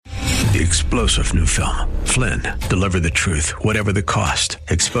The explosive new film, Flynn, deliver the truth, whatever the cost,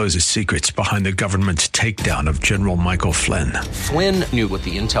 exposes secrets behind the government's takedown of General Michael Flynn. Flynn knew what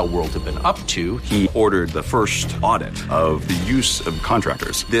the intel world had been up to. He ordered the first audit of the use of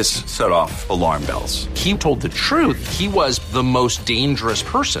contractors. This set off alarm bells. He told the truth. He was the most dangerous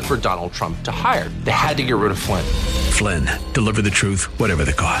person for Donald Trump to hire. They had to get rid of Flynn. Flynn, deliver the truth, whatever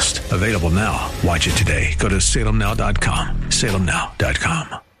the cost. Available now. Watch it today. Go to salemnow.com.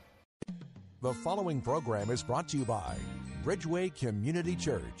 salemnow.com. The following program is brought to you by Bridgeway Community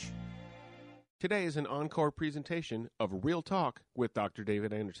Church. Today is an encore presentation of Real Talk with Dr.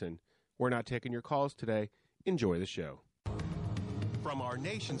 David Anderson. We're not taking your calls today. Enjoy the show. From our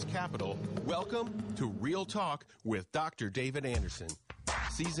nation's capital, welcome to Real Talk with Dr. David Anderson.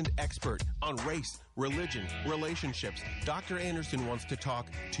 Seasoned expert on race, religion, relationships, Dr. Anderson wants to talk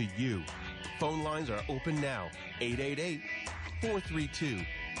to you. Phone lines are open now, 888-432-7434.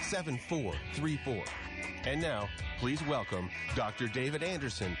 And now, please welcome Dr. David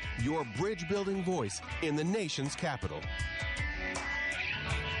Anderson, your bridge-building voice in the nation's capital.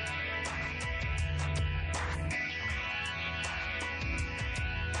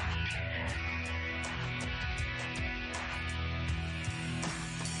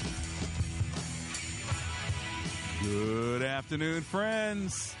 Good afternoon,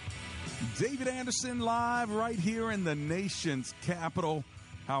 friends. David Anderson live right here in the nation's capital.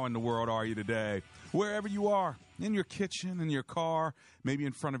 How in the world are you today? Wherever you are, in your kitchen, in your car, maybe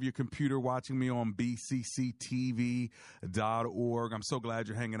in front of your computer watching me on bcctv.org. I'm so glad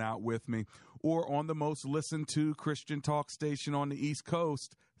you're hanging out with me. Or on the most listened to Christian talk station on the East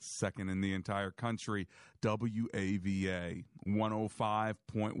Coast, second in the entire country, WAVA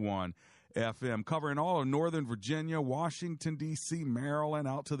 105.1. FM, covering all of Northern Virginia, Washington, D.C., Maryland,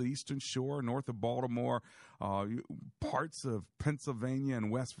 out to the Eastern Shore, north of Baltimore, parts of Pennsylvania and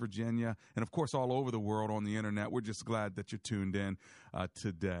West Virginia, and, of course, all over the world on the Internet. We're just glad that you're tuned in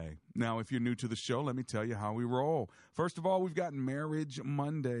today. Now, if you're new to the show, let me tell you how we roll. First of all, we've got Marriage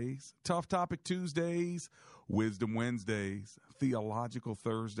Mondays, Tough Topic Tuesdays, Wisdom Wednesdays, Theological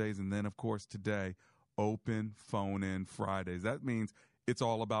Thursdays, and then, of course, today, Open Phone-In Fridays. That means it's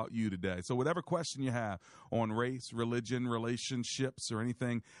all about you today. So whatever question you have on race, religion, relationships, or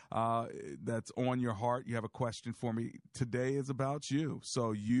anything that's on your heart, you have a question for me, today is about you.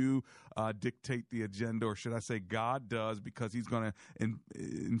 So you dictate the agenda, or should I say God does, because he's going to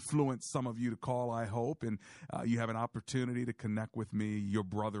influence some of you to call, I hope, and you have an opportunity to connect with me, your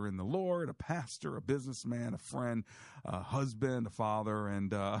brother in the Lord, a pastor, a businessman, a friend, a husband, a father,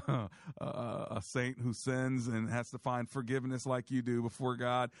 and a saint who sins and has to find forgiveness like you do before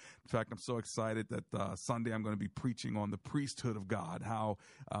God. In fact, I'm so excited that Sunday I'm going to be preaching on the priesthood of God, how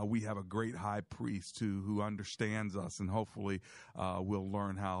we have a great high priest who understands us, and hopefully we'll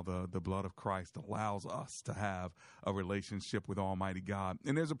learn how the blood of Christ allows us to have a relationship with Almighty God.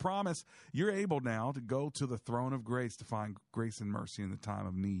 And there's a promise. You're able now to go to the throne of grace to find grace and mercy in the time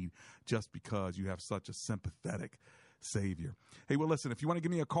of need, just because you have such a sympathetic Savior. Hey, well, listen, if you want to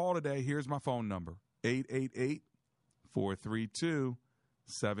give me a call today, here's my phone number,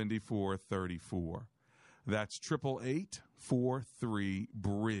 888-432-7434. That's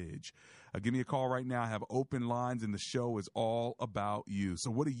 888-43-BRIDGE. Give me a call right now. I have open lines, and the show is all about you.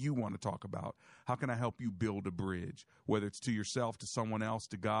 So what do you want to talk about? How can I help you build a bridge, whether it's to yourself, to someone else,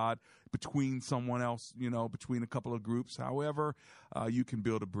 to God, between someone else, between a couple of groups, however you can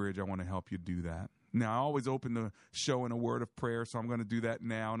build a bridge. I want to help you do that. Now, I always open the show in a word of prayer, so I'm going to do that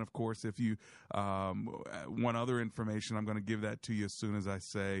now. And, of course, if you want other information, I'm going to give that to you as soon as I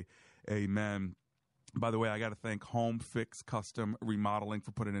say amen. By the way, I got to thank Home Fix Custom Remodeling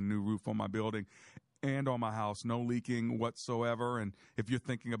for putting a new roof on my building and on my house. No leaking whatsoever. And if you're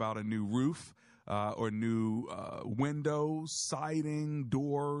thinking about a new roof or new windows, siding,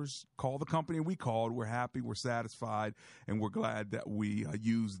 doors, call the company we called. We're happy, we're satisfied, and we're glad that we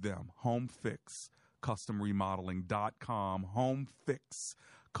use them. Home Fix Custom Remodeling.com. Home Fix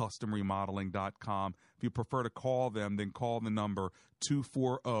Custom Remodeling.com. If you prefer to call them, then call the number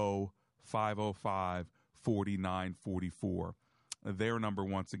 240-505-4944. Their number,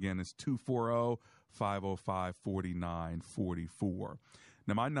 once again, is 240-505-4944.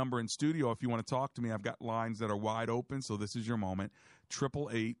 Now, my number in studio, if you want to talk to me, I've got lines that are wide open, so this is your moment.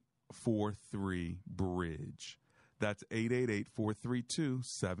 888-43-BRIDGE. That's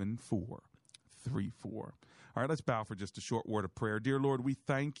 888-432-7434. All right, let's bow for just a short word of prayer. Dear Lord, we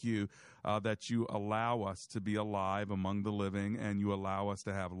thank you that you allow us to be alive among the living, and you allow us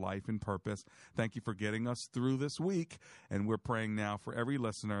to have life and purpose. Thank you for getting us through this week, and we're praying now for every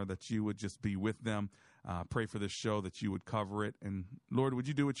listener that you would just be with them Pray for this show that you would cover it. And, Lord, would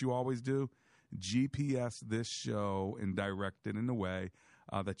you do what you always do? GPS this show and direct it in a way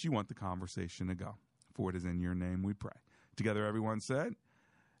that you want the conversation to go. For it is in your name we pray. Together, everyone said,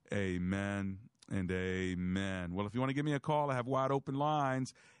 amen and amen. Well, if you want to give me a call, I have wide open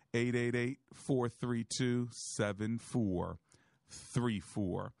lines,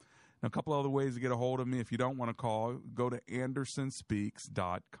 888-432-7434. Now, a couple other ways to get a hold of me. If you don't want to call, go to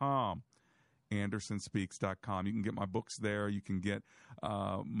AndersonSpeaks.com. AndersonSpeaks.com. You can get my books there. You can get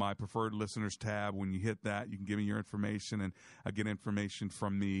my preferred listeners tab. When you hit that, you can give me your information, and get information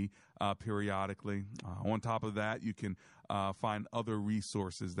from me periodically. On top of that, you can find other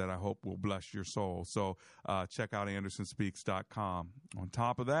resources that I hope will bless your soul. So check out AndersonSpeaks.com. On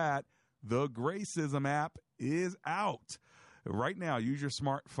top of that, the Gracism app is out. Right now, use your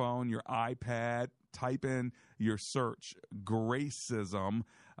smartphone, your iPad, type in your search, Gracism,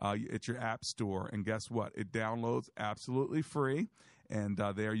 at your app store. And guess what? It downloads absolutely free. And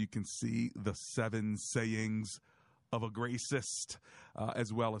there you can see the 7 sayings of a gracist,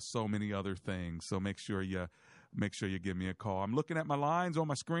 as well as so many other things. So make sure you give me a call. I'm looking at my lines on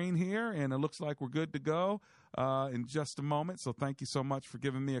my screen here, and it looks like we're good to go in just a moment. So thank you so much for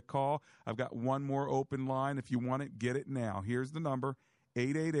giving me a call. I've got one more open line. If you want it, get it now. Here's the number,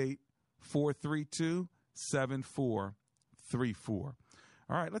 888-432-7434. All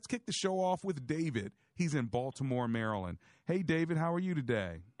right, let's kick the show off with David. He's in Baltimore, Maryland. Hey, David, how are you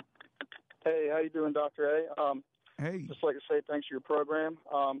today? Hey, how you doing, Dr. A? Hey. Just like to say thanks for your program.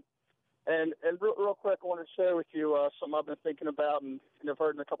 And real quick, I wanted to share with you something I've been thinking about, and I've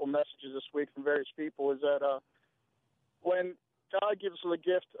heard in a couple messages this week from various people, is that when God gives us the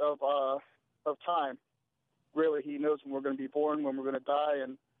gift of time, really, he knows when we're going to be born, when we're going to die,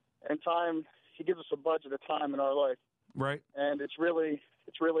 and time, he gives us a budget of time in our life. Right. And it's really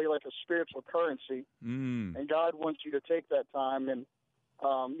like a spiritual currency. And God wants you to take that time and,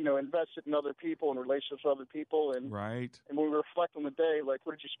 invest it in other people and relationships with other people. And, right. And when we reflect on the day, like,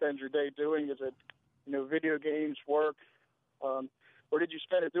 what did you spend your day doing? Is it, video games, work? Or did you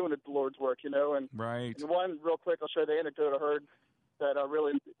spend it doing the Lord's work, And, right. And one, real quick, I'll share the anecdote I heard that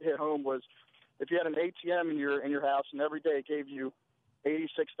really hit home was if you had an ATM in your house and every day it gave you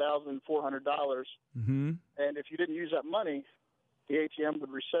 $86,400, and if you didn't use that money, the ATM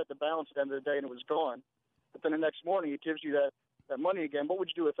would reset the balance at the end of the day and it was gone. But then the next morning it gives you that money again. What would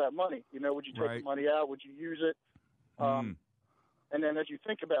you do with that money? Would you take the money out? Would you use it? And then as you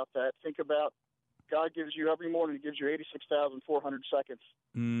think about that, think about God gives you every morning, he gives you 86,400 seconds.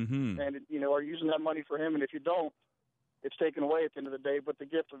 And, are you using that money for him? And if you don't, it's taken away at the end of the day. But the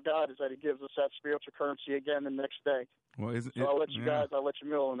gift of God is that he gives us that spiritual currency again the next day. Well, I'll let you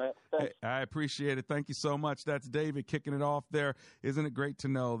know on that. Thanks. Hey, I appreciate it. Thank you so much. That's David kicking it off there. Isn't it great to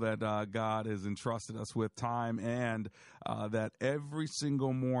know that God has entrusted us with time and that every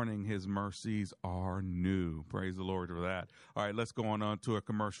single morning his mercies are new. Praise the Lord for that. All right, let's go on to a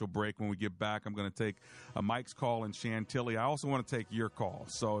commercial break. When we get back, I'm going to take Mike's call in Chantilly. I also want to take your call.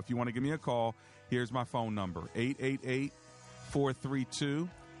 So if you want to give me a call, here's my phone number,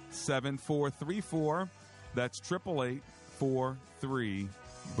 888-432-7434. That's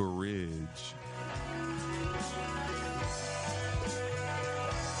 888-43-BRIDGE.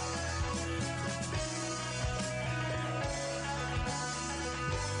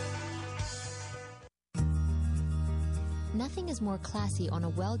 Nothing is more classy on a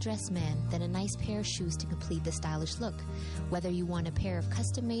well-dressed man than a nice pair of shoes to complete the stylish look. Whether you want a pair of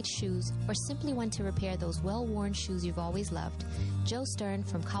custom-made shoes or simply want to repair those well-worn shoes you've always loved, Joe Stern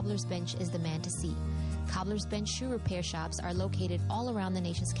from Cobbler's Bench is the man to see. Cobbler's Bench shoe repair shops are located all around the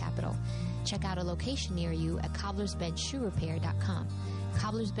nation's capital. Check out a location near you at cobblersbenchshoerepair.com.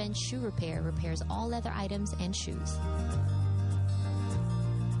 Cobbler's Bench Shoe Repair repairs all leather items and shoes.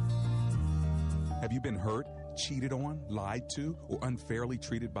 Have you been hurt, cheated on, lied to, or unfairly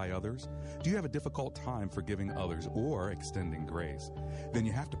treated by others? Do you have a difficult time forgiving others or extending grace? Then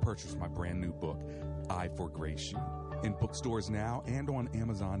you have to purchase my brand new book, I Forgrace You. In bookstores now and on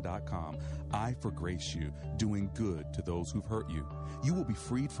Amazon.com, I Forgrace You, doing good to those who've hurt you. You will be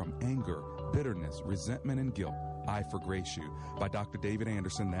freed from anger, bitterness, resentment, and guilt. I Forgrace You by Dr. David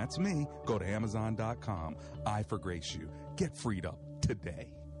Anderson. That's me. Go to Amazon.com. I Forgrace You. Get freed up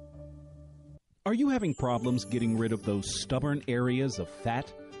today. Are you having problems getting rid of those stubborn areas of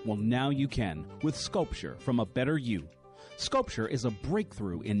fat? Well, now you can with Sculpture from A Better You. Sculpture is a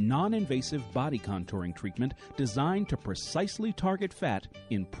breakthrough in non-invasive body contouring treatment designed to precisely target fat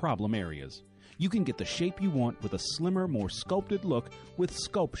in problem areas. You can get the shape you want with a slimmer, more sculpted look with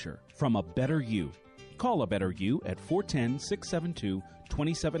Sculpture from A Better You. Call A Better You at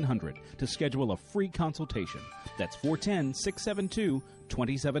 410-672-2700 to schedule a free consultation. That's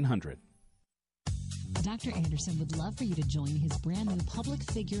 410-672-2700. Dr. Anderson would love for you to join his brand new public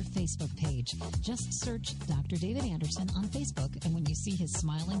figure Facebook page. Just search Dr. David Anderson on Facebook, and when you see his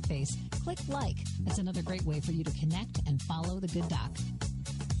smiling face, click like. That's another great way for you to connect and follow the good doc.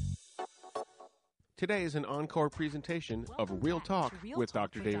 Today is an encore presentation of Real Talk with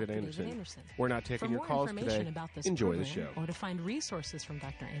Dr. David Anderson. We're not taking your calls today. Enjoy the show. Or to find resources from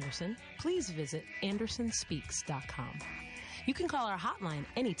Dr. Anderson, please visit AndersonSpeaks.com. You can call our hotline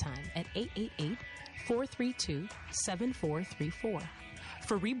anytime at 888-432-7434.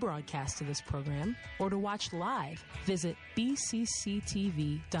 For rebroadcast of this program or to watch live, visit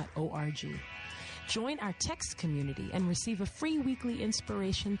bcctv.org. Join our text community and receive a free weekly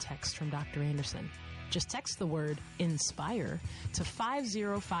inspiration text from Dr. Anderson. Just text the word INSPIRE to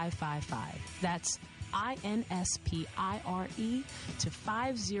 50555. That's INSPIRE to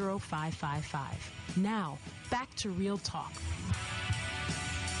 50555. Now, back to Real Talk.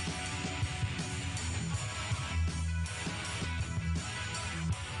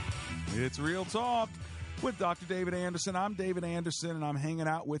 It's Real Talk with Dr. David Anderson. I'm David Anderson, and I'm hanging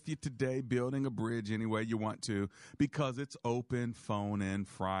out with you today, building a bridge any way you want to, because it's Open Phone In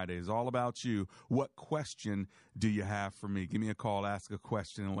Friday. It's all about you. What question do you have for me? Give me a call, ask a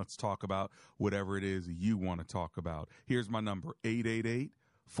question, and let's talk about whatever it is you want to talk about. Here's my number,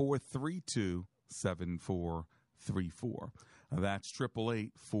 888-432-7434. That's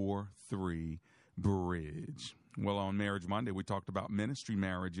 888-43-BRIDGE. Well, on Marriage Monday, we talked about ministry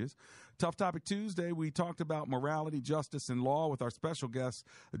marriages. Tough Topic Tuesday, we talked about morality, justice, and law with our special guest,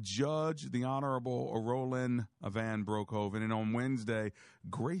 Judge the Honorable Roland Van Broekhoven. And on Wednesday,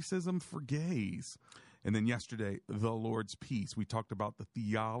 Gracism for Gays. And then yesterday, the Lord's Peace. We talked about the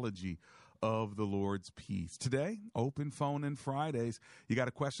theology of the Lord's peace. Today, Open Phone In Fridays. You got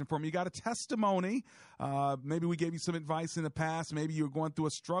a question for me? You got a testimony? Maybe we gave you some advice in the past. Maybe you were going through a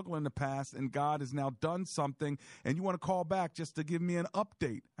struggle in the past, and God has now done something, and you want to call back just to give me an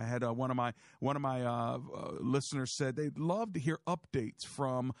update. I had one of my listeners said they'd love to hear updates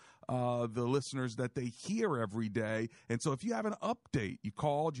from the listeners that they hear every day. And so if you have an update, you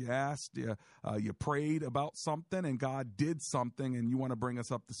called, you asked, you prayed about something, and God did something, and you want to bring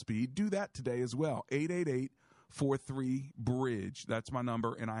us up to speed, do that today as well. 888-43-BRIDGE. That's my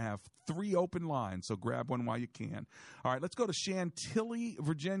number, and I have 3 open lines, so grab one while you can. All right, let's go to Chantilly,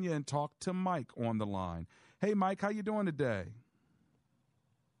 Virginia, and talk to Mike on the line. Hey, Mike, how you doing today?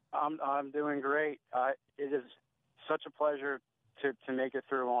 I'm doing great. It is such a pleasure to make it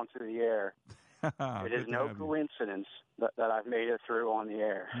through onto the air. It is no coincidence that I've made it through on the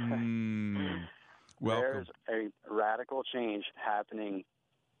air. Welcome. There's a radical change happening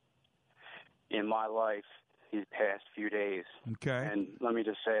in my life these past few days. Okay. And let me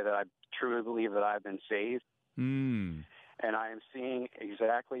just say that I truly believe that I've been saved. And I am seeing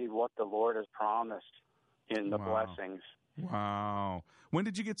exactly what the Lord has promised in the blessings. Wow. When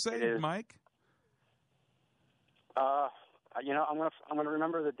did you get saved, Mike? I'm gonna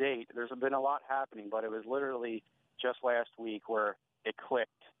remember the date. There's been a lot happening, but it was literally just last week where it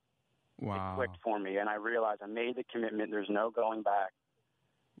clicked. Wow. It clicked for me, and I realized I made the commitment. There's no going back.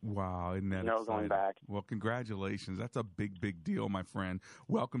 Wow, isn't that no exciting? Going back. Well, congratulations. That's a big, big deal, my friend.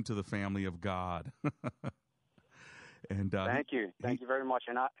 Welcome to the family of God. And thank you you very much.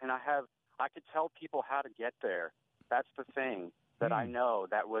 And I could tell people how to get there. That's the thing that I know.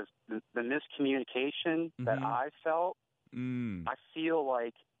 That was the miscommunication that I felt. I feel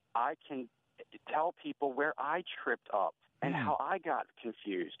like I can tell people where I tripped up and how I got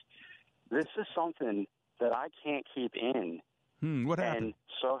confused. This is something that I can't keep in. What happened? And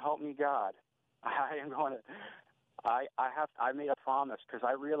so help me God. I made a promise because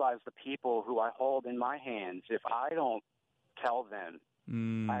I realize the people who I hold in my hands, if I don't tell them,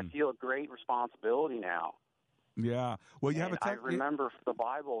 I feel a great responsibility now. Yeah. Well, you have I remember the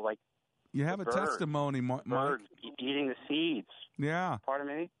Bible, like, you have a testimony, Mike. Birds eating the seeds. Yeah. Pardon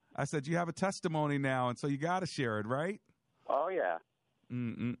me? I said you have a testimony now, and so you got to share it, right? Oh, yeah.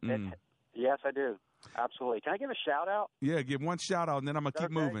 Yes, I do. Absolutely. Can I give a shout-out? Yeah, give one shout-out, and then I'm going to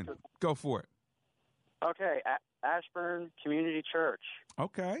keep moving. Go for it. Okay. Ashburn Community Church.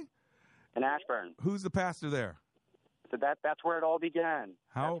 Okay. In Ashburn. Who's the pastor there? That's where it all began.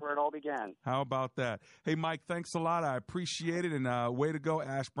 That's where it all began. How about that? Hey, Mike, thanks a lot. I appreciate it. And way to go,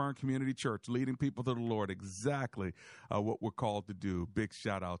 Ashburn Community Church, leading people to the Lord. Exactly what we're called to do. Big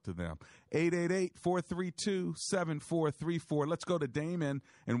shout out to them. 888-432-7434. Let's go to Damon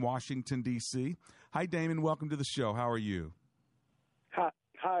in Washington, D.C. Hi, Damon. Welcome to the show. How are you?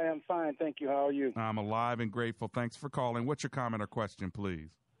 Hi, I'm fine. Thank you. How are you? I'm alive and grateful. Thanks for calling. What's your comment or question, please?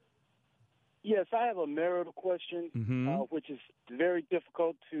 Yes, I have a marital question, which is very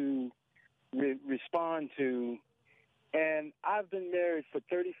difficult to respond to. And I've been married for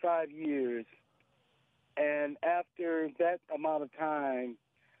 35 years. And after that amount of time,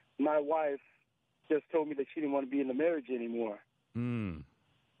 my wife just told me that she didn't want to be in the marriage anymore.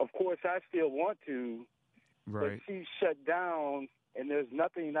 Of course, I still want to, but she shut down, and there's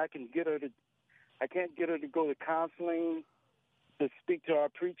nothing I can get her to. I can't get her to go to counseling, to speak to our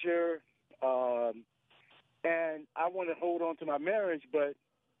preacher, and I want to hold on to my marriage, but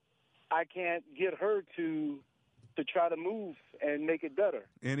I can't get her to try to move and make it better.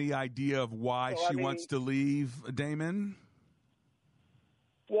 Any idea of why she wants to leave, Damon?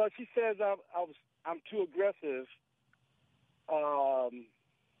 Well, she says I'm too aggressive,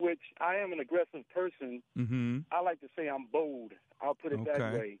 which I am an aggressive person. I like to say I'm bold. I'll put it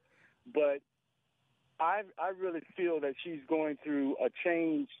that way. But I really feel that she's going through a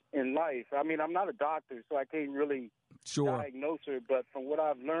change in life. I mean, I'm not a doctor, so I can't really diagnose her. But from what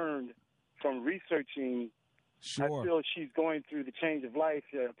I've learned from researching, I feel she's going through the change of life.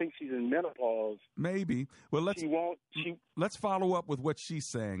 I think she's in menopause. Maybe. Well, let's follow up with what she's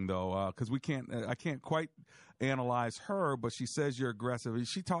saying, though, because I can't quite analyze her, but she says you're aggressive. Is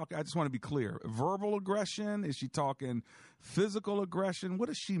she talk? I just want to be clear. Verbal aggression? Is she talking physical aggression? What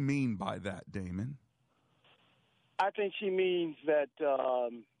does she mean by that, Damon? I think she means that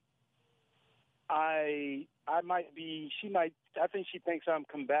I might be. I think she thinks I'm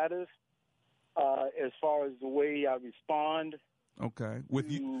combative. As far as the way I respond. Okay.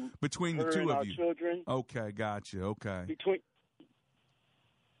 Between the two of you. Children. Okay, gotcha. Okay.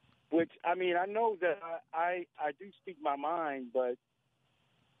 Which, I mean, I know that I do speak my mind, but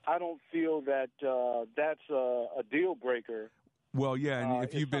I don't feel that that's a deal breaker. Well, yeah, and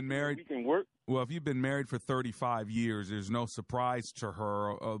if you've been married, we can work. Well, if you've been married for 35 years, there's no surprise to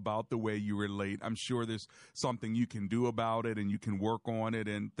her about the way you relate. I'm sure there's something you can do about it and you can work on it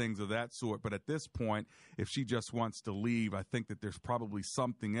and things of that sort. But at this point, if she just wants to leave, I think that there's probably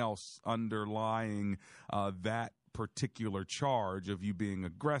something else underlying that particular charge of you being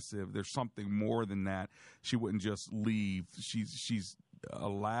aggressive. There's something more than that. She wouldn't just leave. She's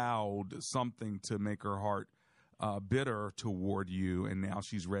allowed something to make her heart bitter toward you, and now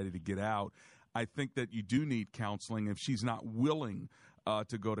she's ready to get out. I think that you do need counseling. If she's not willing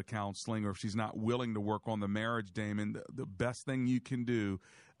to go to counseling, or if she's not willing to work on the marriage, Damon, the best thing you can do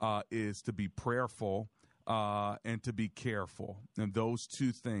is to be prayerful and to be careful. And those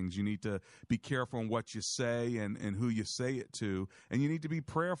two things, you need to be careful in what you say and who you say it to, and you need to be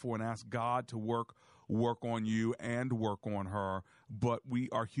prayerful and ask God to work on you and work on her. But we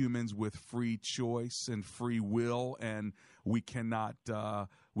are humans with free choice and free will, and we cannot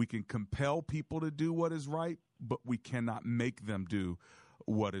we can compel people to do what is right, but we cannot make them do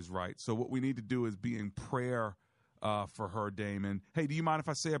what is right. So what we need to do is be in prayer for her, Damon. Hey, do you mind if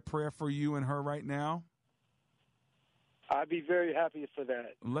I say a prayer for you and her right now? I'd be very happy for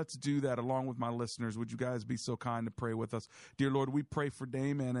that. Let's do that along with my listeners. Would you guys be so kind to pray with us? Dear Lord, we pray for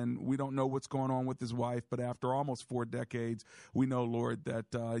Damon, and we don't know what's going on with his wife, but after almost 4 decades, we know, Lord, that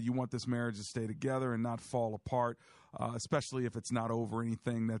you want this marriage to stay together and not fall apart, especially if it's not over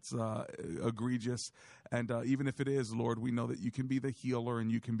anything that's egregious. And even if it is, Lord, we know that you can be the healer and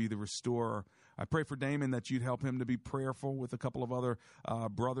you can be the restorer. I pray for Damon that you'd help him to be prayerful with a couple of other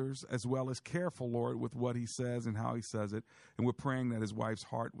brothers, as well as careful, Lord, with what he says and how he says it. And we're praying that his wife's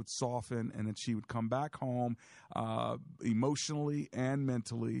heart would soften and that she would come back home emotionally and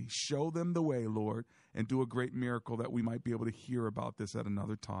mentally. Show them the way, Lord, and do a great miracle that we might be able to hear about this at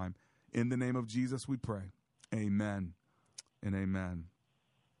another time. In the name of Jesus, we pray. Amen and amen.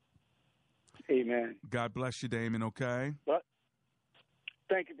 Amen. God bless you, Damon, okay?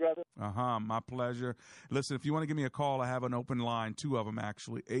 Thank you, brother. My pleasure. Listen, if you want to give me a call, I have an open line, 2 of them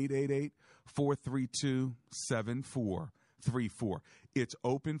actually, 888-432-7434. It's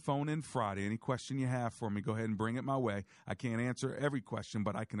open phone in Friday. Any question you have for me, go ahead and bring it my way. I can't answer every question,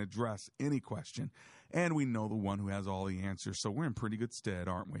 but I can address any question. And we know the one who has all the answers, so we're in pretty good stead,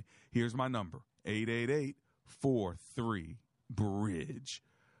 aren't we? Here's my number, 888-43-BRIDGE.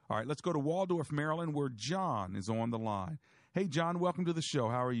 All right, let's go to Waldorf, Maryland, where John is on the line. Hey, John, welcome to the show.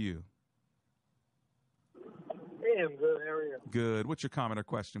 How are you? Hey, I'm good. How are you? Good. What's your comment or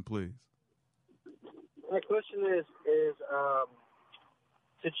question, please? My question is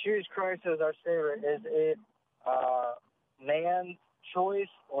to choose Christ as our Savior, is it man's choice,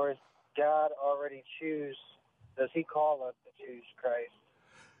 or is God already choose? Does he call us to choose Christ?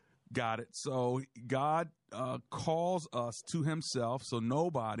 Got it. So God calls us to himself, so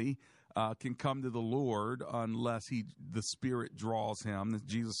nobody can come to the Lord unless the Spirit draws him.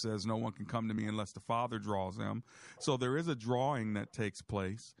 Jesus says, no one can come to me unless the Father draws him. So there is a drawing that takes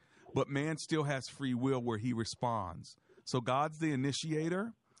place, but man still has free will where he responds. So God's the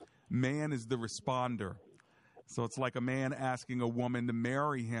initiator, man is the responder. So it's like a man asking a woman to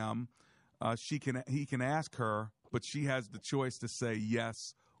marry him. He can ask her, but she has the choice to say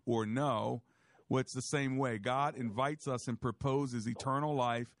yes or no. Well, it's the same way. God invites us and proposes eternal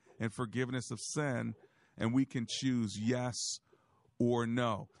life and forgiveness of sin, and we can choose yes or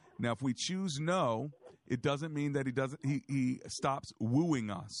no. Now, if we choose no, it doesn't mean that he stops wooing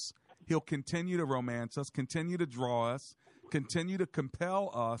us. He'll continue to romance us, continue to draw us, continue to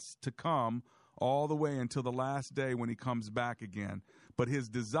compel us to come all the way until the last day when he comes back again. But his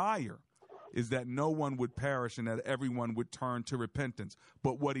desire is that no one would perish and that everyone would turn to repentance.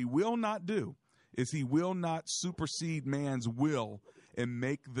 But what he will not do is he will not supersede man's will and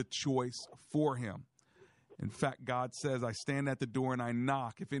make the choice for him. In fact, God says, I stand at the door and I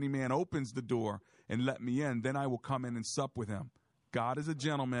knock. If any man opens the door and let me in, then I will come in and sup with him. God is a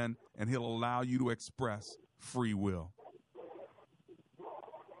gentleman, and he'll allow you to express free will.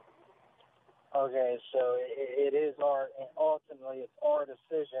 Okay, so it is ultimately it's our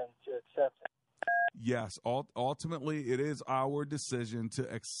decision to accept it. Yes, ultimately it is our decision to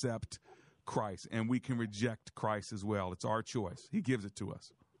accept Christ, and we can reject Christ as well. It's our choice. He gives it to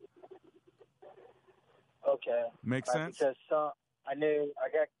us. Okay. Makes sense? Because I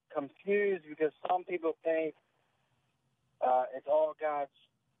got confused because some people think it's all God's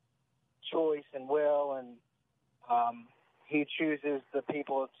choice and will, and he chooses the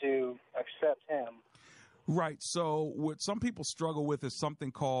people to accept him. Right. So what some people struggle with is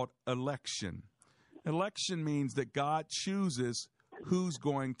something called election. Election means that God chooses who's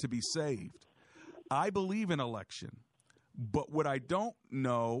going to be saved. I believe in election, but what I don't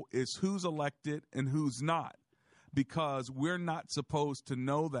know is who's elected and who's not, because we're not supposed to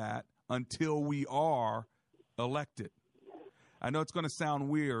know that until we are elected. I know it's going to sound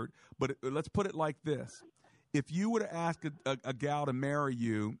weird, but let's put it like this. If you were to ask a gal to marry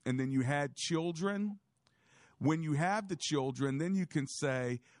you and then you had children, when you have the children, then you can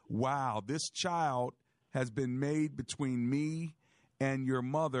say, wow, this child has been made between me and your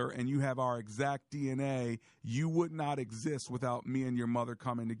mother, and you have our exact DNA. You would not exist without me and your mother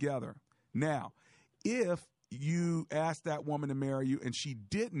coming together. Now, if you asked that woman to marry you and she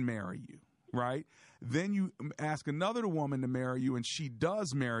didn't marry you, right? Then you ask another woman to marry you and she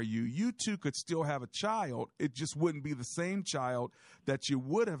does marry you. You two could still have a child. It just wouldn't be the same child that you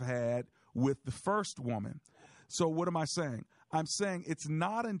would have had with the first woman. So what am I saying? I'm saying it's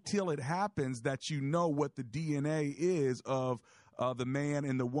not until it happens that you know what the DNA is of the man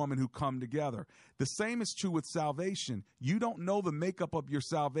and the woman who come together. The same is true with salvation. You don't know the makeup of your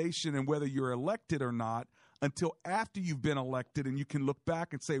salvation and whether you're elected or not until after you've been elected, and you can look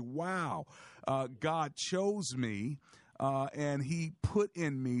back and say, wow, God chose me and he put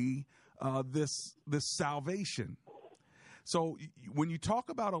in me this this So when you talk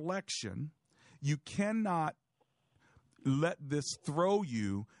about election, you cannot let this throw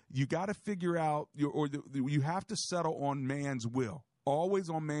you. You got to figure out, you have to settle on man's will, always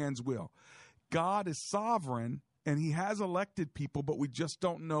on man's will. God is sovereign and he has elected people, but we just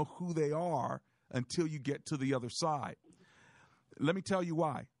don't know who they are until you get to the other side. Let me tell you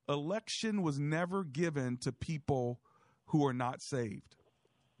why. Election was never given to people who are not saved.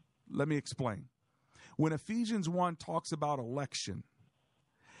 Let me explain. When Ephesians 1 talks about election,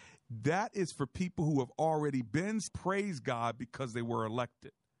 that is for people who have already been, praise God, because they were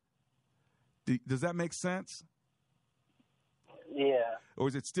elected. Does that make sense? Yeah. Or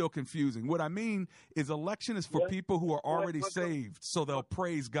is it still confusing? What I mean is election is for people who are already saved, so they'll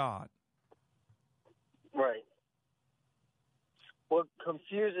praise God. Right. What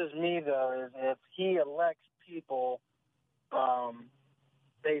confuses me, though, is if he elects people,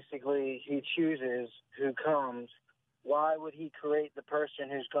 basically he chooses who comes, why would he create the person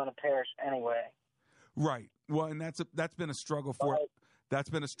who's going to perish anyway? Right. Well, and that's been a struggle for that's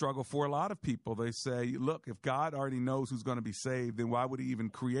been a struggle for a lot of people. They say, look, if God already knows who's going to be saved, then why would he even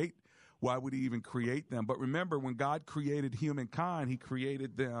create them? But remember, when God created humankind, he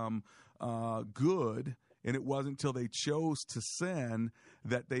created them good, and it wasn't until they chose to sin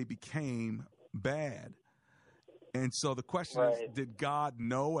that they became bad. And so the question is, did God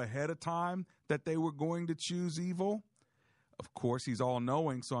know ahead of time that they were going to choose evil? Of course, he's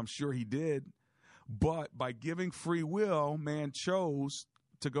all-knowing, so I'm sure he did. But by giving free will, man chose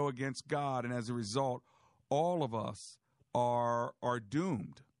to go against God, and as a result, all of us are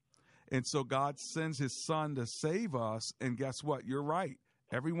doomed. And so God sends his son to save us. And guess what? You're right.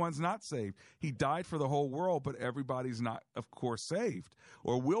 Everyone's not saved. He died for the whole world, but everybody's not, of course, saved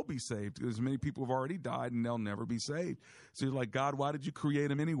or will be saved, because many people have already died and they'll never be saved. So you're like, God, why did you create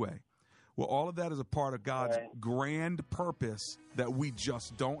them anyway? Well, all of that is a part of God's grand purpose that we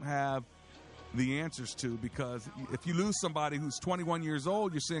just don't have the answers to, because if you lose somebody who's 21 years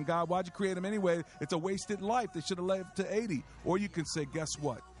old, you're saying, God, why'd you create them anyway? It's a wasted life. They should have lived to 80. Or you can say, guess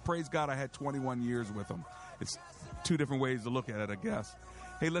what? Praise God, I had 21 years with them. It's two different ways to look at it, I guess.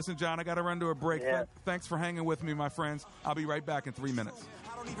 Hey, listen, John, I got to run to a break. Yeah. Thanks for hanging with me, my friends. I'll be right back in 3 minutes.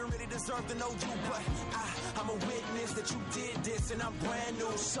 I don't even really deserve to know you, but I'm a witness that you did this, and I'm brand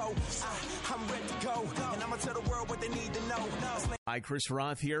new, so I'm ready to go, and I'm going to tell the world what they need to know. Hi, Chris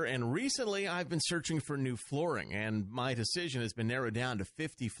Roth here, and recently I've been searching for new flooring, and my decision has been narrowed down to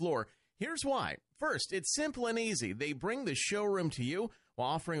 50 Floor. Here's why. First, it's simple and easy. They bring the showroom to you while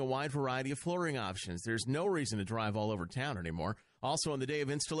offering a wide variety of flooring options. There's no reason to drive all over town anymore. Also, on the day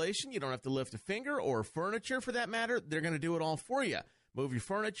of installation, you don't have to lift a finger, or furniture for that matter. They're going to do it all for you. Move your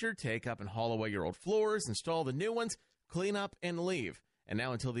furniture, take up and haul away your old floors, install the new ones, clean up, and leave. And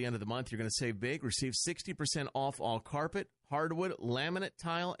now until the end of the month, you're going to save big. Receive 60% off all carpet, hardwood, laminate,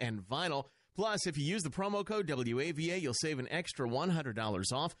 tile, and vinyl. Plus, if you use the promo code WAVA, you'll save an extra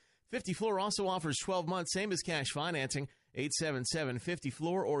 $100 off. 50 Floor also offers 12 months, same as cash financing.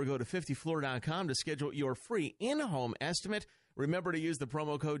 877-50-FLOOR, or go to 50floor.com to schedule your free in-home estimate. Remember to use the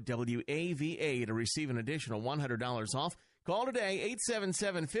promo code WAVA to receive an additional $100 off. Call today,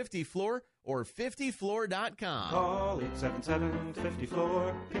 877-50-FLOOR or 50floor.com. Call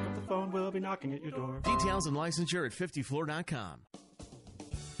 877-50-FLOOR. Pick up the phone, we'll be knocking at your door. Details and licensure at 50floor.com.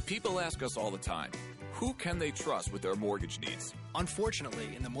 People ask us all the time, who can they trust with their mortgage needs?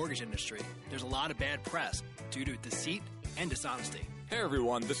 Unfortunately, in the mortgage industry, there's a lot of bad press due to deceit and dishonesty. Hey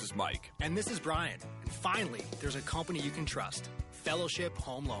everyone, this is Mike. And this is Brian. And finally, there's a company you can trust, Fellowship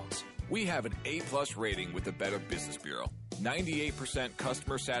Home Loans. We have an A-plus rating with the Better Business Bureau, 98%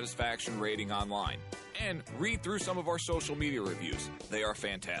 customer satisfaction rating online. And read through some of our social media reviews. They are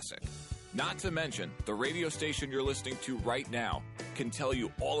fantastic. Not to mention, the radio station you're listening to right now can tell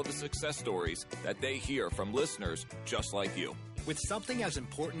you all of the success stories that they hear from listeners just like you. With something as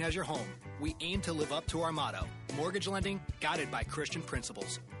important as your home, we aim to live up to our motto, mortgage lending guided by Christian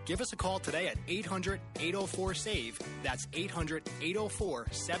principles. Give us a call today at 800-804-SAVE. That's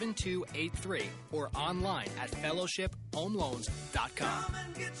 800-804-7283. Or online at fellowshiphomeloans.com. Come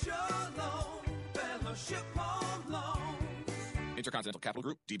and get your loan, Fellowship Home Loans. Intercontinental Capital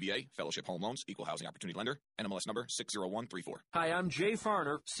Group, DBA, Fellowship Home Loans, Equal Housing Opportunity Lender, NMLS number 60134. Hi, I'm Jay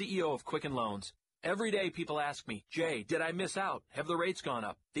Farner, CEO of Quicken Loans. Every day people ask me, Jay, did I miss out? Have the rates gone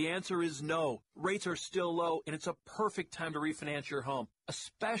up? The answer is no. Rates are still low, and it's a perfect time to refinance your home,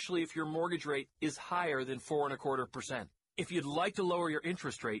 especially if your mortgage rate is higher than 4.25%. If you'd like to lower your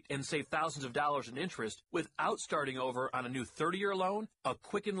interest rate and save thousands of dollars in interest without starting over on a new 30-year loan, a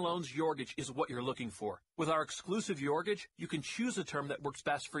Quicken Loans Yorgage is what you're looking for. With our exclusive Yorgage, you can choose a term that works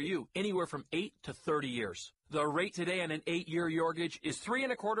best for you, anywhere from 8 to 30 years. The rate today on an 8-year Yorgage is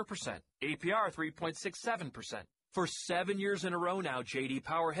 3.25%, APR 3.67%. For 7 years in a row now, J.D.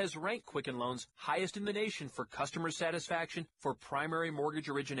 Power has ranked Quicken Loans highest in the nation for customer satisfaction for primary mortgage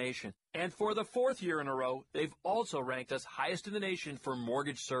origination. And for the 4th year in a row, they've also ranked us highest in the nation for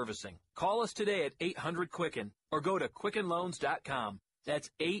mortgage servicing. Call us today at 800-QUICKEN or go to QuickenLoans.com.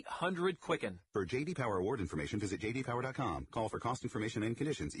 That's 800-QUICKEN. For J.D. Power award information, visit jdpower.com. Call for cost information and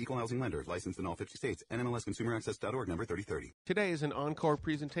conditions. Equal housing lender. Licensed in all 50 states. NMLSConsumerAccess.org number 3030. Today is an encore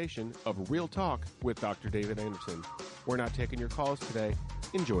presentation of Real Talk with Dr. David Anderson. We're not taking your calls today.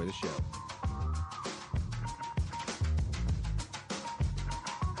 Enjoy the show.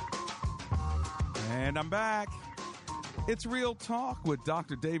 And I'm back. It's Real Talk with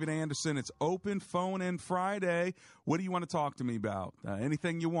Dr. David Anderson. It's Open Phone In Friday. What do you want to talk to me about?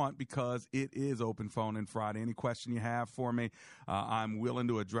 Anything you want, because it is Open Phone In Friday. Any question you have for me, I'm willing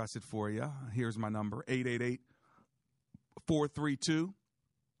to address it for you. Here's my number,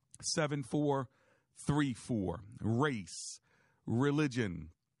 888-432-7434. Race, religion,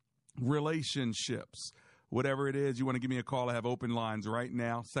 relationships. Whatever it is, you want to give me a call. I have open lines right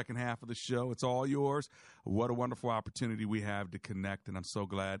now. Second half of the show. It's all yours. What a wonderful opportunity we have to connect, and I'm so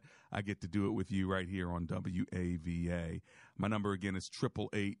glad I get to do it with you right here on WAVA. My number again is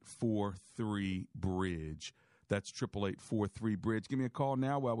 888-43-BRIDGE. That's 888-43-BRIDGE. Give me a call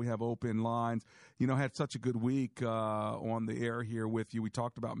now while we have open lines. You know, I had such a good week on the air here with you. We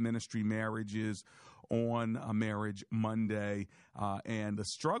talked about ministry marriages on Marriage Monday and the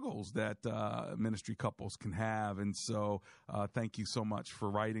struggles that ministry couples can have. And so thank you so much for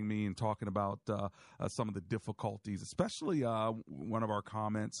writing me and talking about some of the difficulties, especially one of our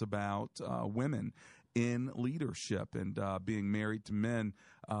comments about women in leadership and being married to men,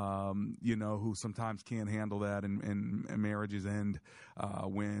 who sometimes can't handle that, and marriages end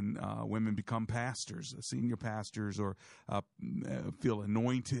when women become pastors, senior pastors, or feel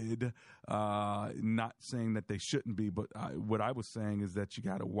anointed. Not saying that they shouldn't be, but what I was saying is that you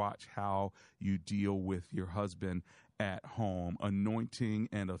got to watch how you deal with your husband at home. Anointing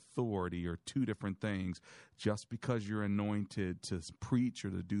and authority are two different things. Just because you're anointed to preach or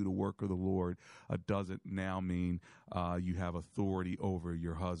to do the work of the Lord doesn't now mean you have authority over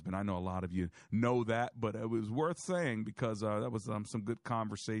your husband. I know a lot of you know that, but it was worth saying because that was some good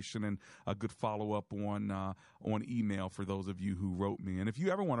conversation and a good follow-up on email for those of you who wrote me. And if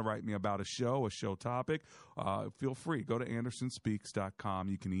you ever want to write me about a show topic, feel free. Go to andersonspeaks.com.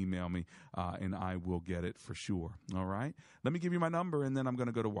 You can email me, and I will get it for sure. All right? Let me give you my number, and then I'm going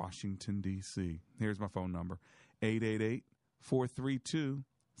to go to Washington, D.C. Here's my phone number,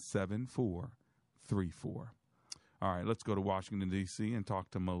 888-432-7434. All right, let's go to Washington, D.C. and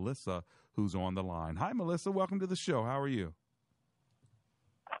talk to Melissa, who's on the line. Hi, Melissa. Welcome to the show. How are you?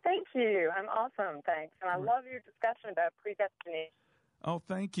 Thank you. I'm awesome, thanks. And I love your discussion about predestination. Oh,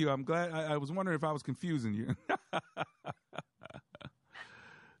 thank you. I'm glad. I was wondering if I was confusing you.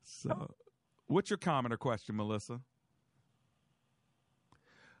 So, what's your comment or question, Melissa?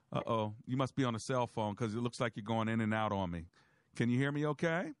 Uh-oh. You must be on a cell phone because it looks like you're going in and out on me. Can you hear me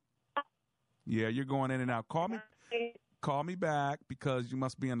okay? Yeah, you're going in and out. Call me back because you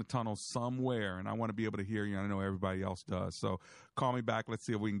must be in the tunnel somewhere, and I want to be able to hear you. I know everybody else does. So call me back. Let's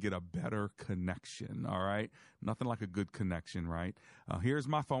see if we can get a better connection, all right? Nothing like a good connection, right? Here's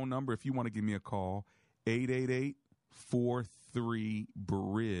my phone number if you want to give me a call,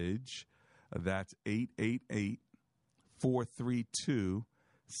 888-43-BRIDGE. That's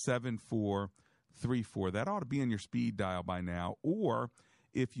 888-432-7434. That ought to be in your speed dial by now. Or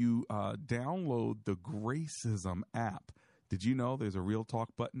if you download the Gracism app, did you know there's a Real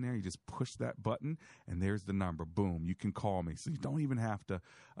Talk button there? You just push that button, and there's the number. Boom, you can call me. So you don't even have to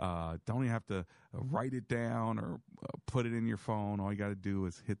write it down or put it in your phone. All you got to do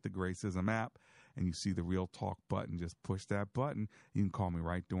is hit the Gracism app, and you see the Real Talk button. Just push that button. You can call me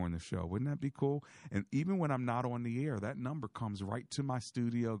right during the show. Wouldn't that be cool? And even when I'm not on the air, that number comes right to my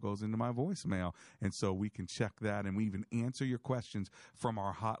studio, goes into my voicemail. And so we can check that, and we even answer your questions from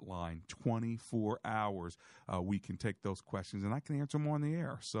our hotline 24 hours. We can take those questions, and I can answer them on the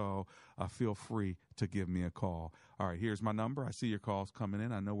air. So feel free to give me a call. All right, here's my number. I see your calls coming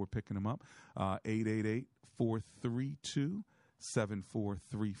in. I know we're picking them up.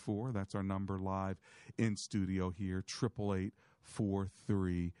 888-432-7434. That's our number live in studio here,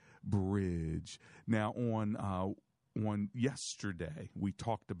 888-43-BRIDGE. Now, on yesterday, we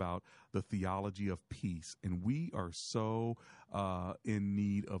talked about the theology of peace, and we are so in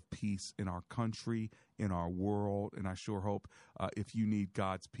need of peace in our country, in our world, and I sure hope if you need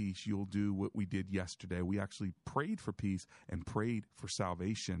God's peace, you'll do what we did yesterday. We actually prayed for peace and prayed for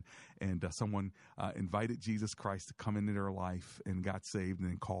salvation, and someone invited Jesus Christ to come into their life and got saved and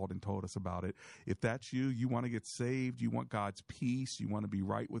then called and told us about it. If that's you, you want to get saved, you want God's peace, you want to be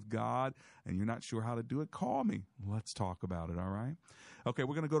right with God, and you're not sure how to do it, call me. Let's talk about it, all right? Okay,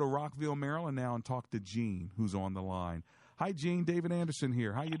 we're going to go to Rockville, Maryland now and talk to Gene, who's on the line. Hi, Gene. David Anderson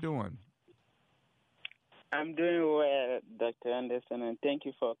here. How you doing? I'm doing well, Dr. Anderson, and thank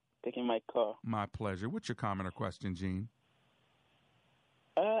you for taking my call. My pleasure. What's your comment or question, Gene?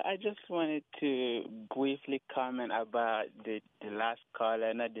 I just wanted to briefly comment about the last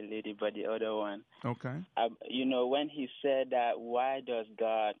caller, not the lady, but the other one. Okay. When he said that, why does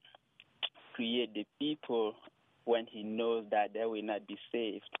God create the people when he knows that they will not be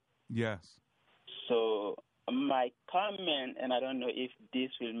saved? Yes. So my comment, and I don't know if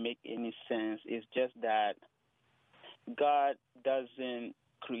this will make any sense, is just that God doesn't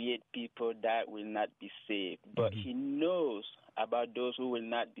create people that will not be saved, but he knows about those who will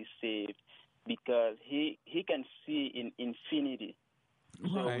not be saved because he can see in infinity.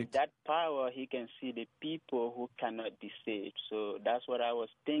 Right. So with that power, he can see the people who cannot be saved. So that's what I was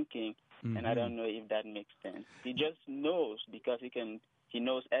thinking, and I don't know if that makes sense. He just knows because he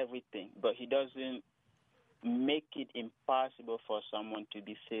knows everything, but he doesn't make it impossible for someone to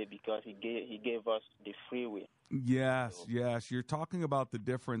be saved because he gave us the free will. Yes. You're talking about the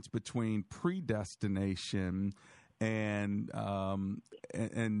difference between predestination and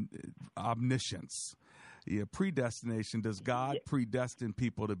omniscience. predestination. Does God predestine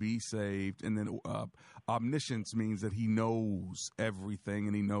people to be saved? And then omniscience means that he knows everything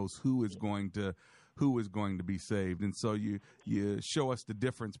and he knows who is going to be saved. And so you show us the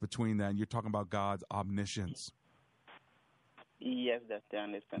difference between that. And you're talking about God's omniscience. Yes, that's the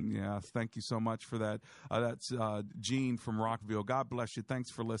understanding. Yes, thank you so much for that. That's Gene from Rockville. God bless you.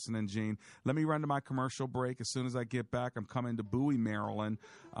 Thanks for listening, Gene. Let me run to my commercial break. As soon as I get back, I'm coming to Bowie, Maryland,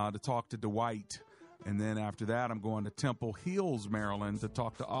 to talk to Dwight. And then after that, I'm going to Temple Hills, Maryland, to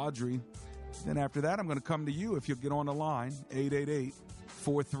talk to Audrey. Then after that, I'm going to come to you if you'll get on the line,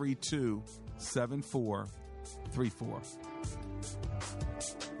 888-432-7434.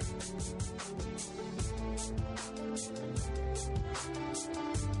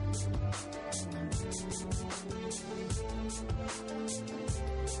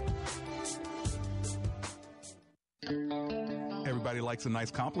 Everybody likes a nice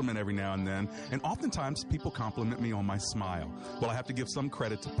compliment every now and then, and oftentimes people compliment me on my smile. Well, I have to give some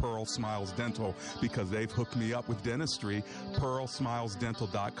credit to Pearl Smiles Dental because they've hooked me up with dentistry.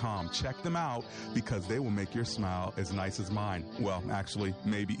 PearlSmilesDental.com. Check them out because they will make your smile as nice as mine. Well, actually,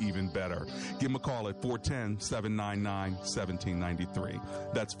 maybe even better. Give them a call at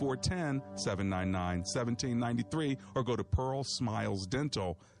 410-799-1793. That's 410-799-1793, or go to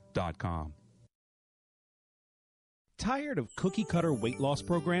PearlSmilesDental.com. Tired of cookie-cutter weight loss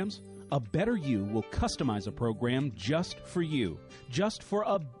programs? A Better You will customize a program just for you, just for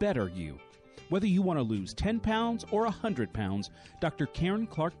a better you. Whether you want to lose 10 pounds or 100 pounds, Dr. Karen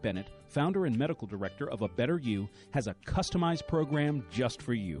Clark Bennett, founder and medical director of A Better You, has a customized program just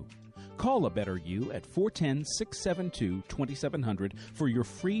for you. Call A Better You at 410-672-2700 for your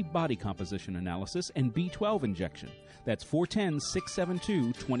free body composition analysis and B12 injection. That's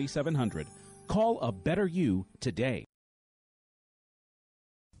 410-672-2700. Call A Better You today.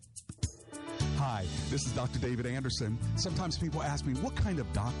 Hi, this is Dr. David Anderson. Sometimes people ask me, what kind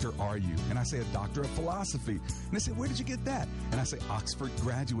of doctor are you? And I say, a doctor of philosophy. And they say, where did you get that? And I say, Oxford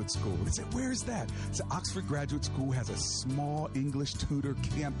Graduate School. They say, where is that? I say, Oxford Graduate School has a small English tutor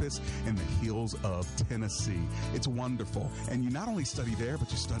campus in the hills of Tennessee. It's wonderful. And you not only study there, but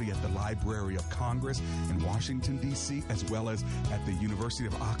you study at the Library of Congress in Washington, D.C., as well as at the University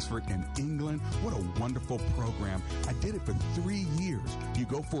of Oxford in England. What a wonderful program. I did it for 3 years. You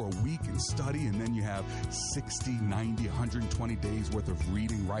go for a week and study, and then you have 60, 90, 120 days worth of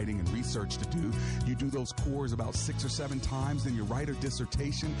reading, writing, and research to do. You do those cores about 6 or 7 times, then you write a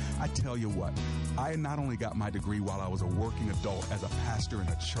dissertation. I tell you what, I not only got my degree while I was a working adult as a pastor in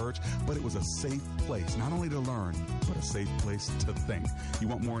a church, but it was a safe place, not only to learn, but a safe place to think. You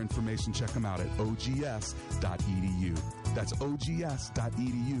want more information, check them out at ogs.edu. That's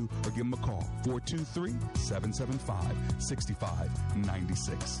ogs.edu, or give them a call,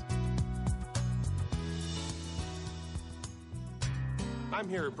 423-775-6596. I'm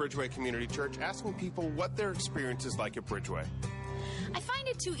here at Bridgeway Community Church asking people what their experience is like at Bridgeway. I find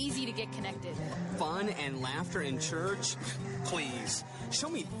it too easy to get connected. Fun and laughter in church? Please, show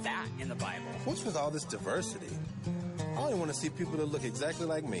me that in the Bible. What's with all this diversity? I only want to see people that look exactly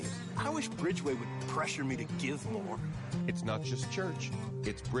like me. I wish Bridgeway would pressure me to give more. It's not just church.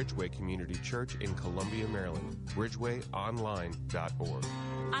 It's Bridgeway Community Church in Columbia, Maryland. BridgewayOnline.org.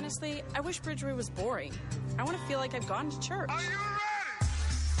 Honestly, I wish Bridgeway was boring. I want to feel like I've gone to church. Are you ready?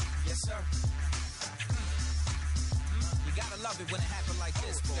 Yes, sir. You gotta love it when it happens like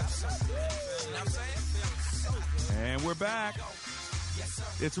this, boys. You know what I'm saying? And we're back.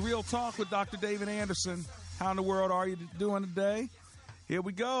 It's Real Talk with Dr. David Anderson. How in the world are you doing today? Here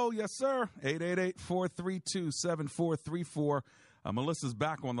we go. Yes, sir. 888-432-7434. Melissa's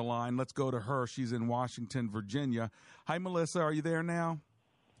back on the line. Let's go to her. She's in Washington, Virginia. Hi, Melissa. Are you there now?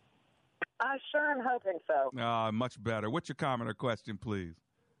 I sure am hoping so. Much better. What's your comment or question, please?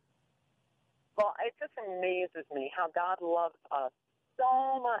 Well, it just amazes me how God loves us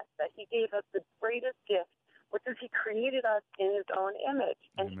so much that he gave us the greatest gift, which is he created us in his own image.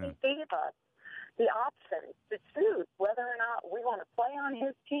 And Amen. He gave us the option to choose whether or not we want to play on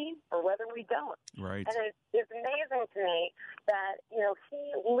his team or whether we don't. Right. And it's amazing to me that,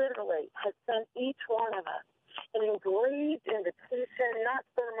 he literally has sent each one of us an engraved invitation, not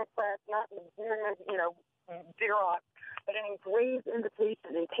thermopress, not, Xerox, but an engraved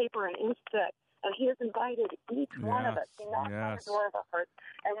invitation in paper and inkjet. And he has invited each one of us. He knocks on the door of our hearts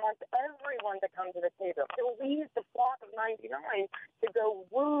and wants everyone to come to the table. He'll leave the flock of 99 to go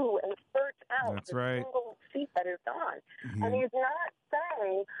woo and search out single sheep that is gone. Mm-hmm. And he's not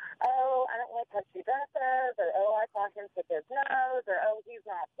saying, oh, I don't like how she dresses, or oh, I saw him pick his nose, or oh, he's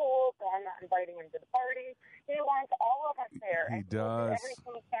not cool, so I'm not inviting him to the party. He wants all of us there. He does.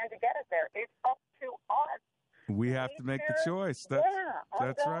 Everything he can to get us there. It's up to us We have to make the choice.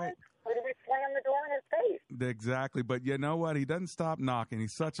 That's right. Or do we slam the door in his face? Exactly. But you know what? He doesn't stop knocking.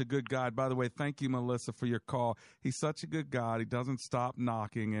 He's such a good guy. By the way, thank you, Melissa, for your call. He's such a good God. He doesn't stop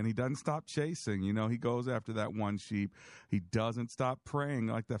knocking, and he doesn't stop chasing. You know, he goes after that one sheep. He doesn't stop praying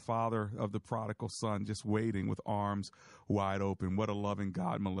like the father of the prodigal son, just waiting with arms wide open. What a loving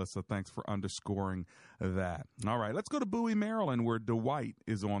God, Melissa. Thanks for underscoring that. All right, let's go to Bowie, Maryland, where Dwight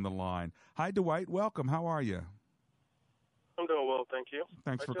is on the line. Hi, Dwight. Welcome. How are you? I'm doing well, thank you.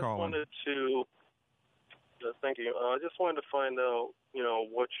 Thanks for calling. Thank you. I just wanted to find out,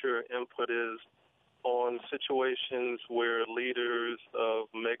 what your input is on situations where leaders of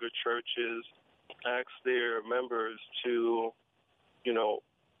mega churches ask their members to,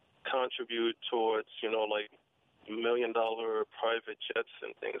 contribute towards, like $1 million private jets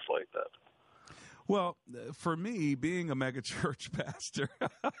and things like that. Well, for me, being a mega church pastor,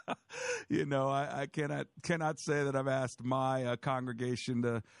 I cannot say that I've asked my congregation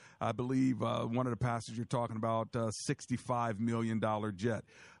to, I believe one of the pastors you're talking about, $65 million jet.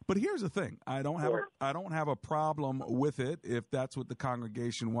 But here's the thing. I don't have a problem with it if that's what the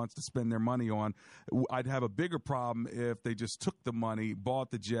congregation wants to spend their money on. I'd have a bigger problem if they just took the money,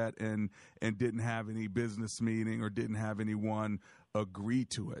 bought the jet, and didn't have any business meeting or didn't have anyone agree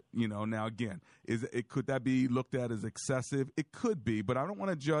to it. Now again, could that be looked at as excessive? It could be, but I don't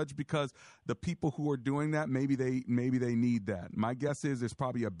want to judge because the people who are doing that, maybe they need that. My guess is there's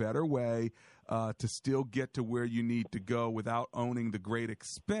probably a better way to still get to where you need to go without owning the great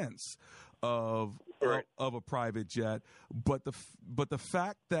expense of a private jet. But the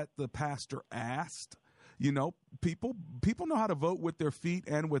fact that the pastor asked, people know how to vote with their feet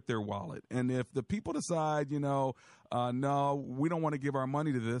and with their wallet. And if the people decide, no, we don't want to give our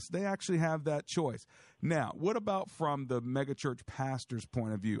money to this, they actually have that choice. Now, what about from the megachurch pastor's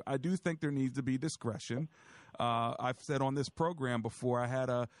point of view? I do think there needs to be discretion. I've said on this program before, I had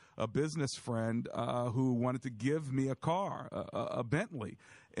a business friend who wanted to give me a car, a Bentley.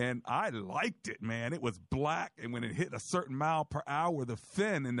 And I liked it, man. It was black. And when it hit a certain mile per hour, the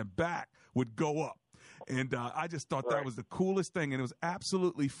fin in the back would go up. And I just thought that was the coolest thing. And it was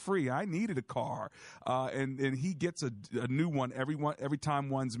absolutely free. I needed a car. And he gets a new one every time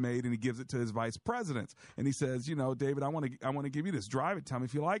one's made, and he gives it to his vice presidents. And he says, David, I want to give you this. Drive it. Tell me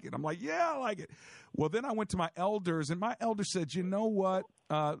if you like it. I'm like, yeah, I like it. Well, then I went to my elders, and my elder said, you know what?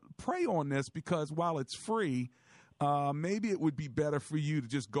 Pray on this, because while it's free, maybe it would be better for you to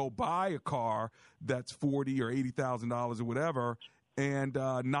just go buy a car that's $40,000 or $80,000 or whatever, and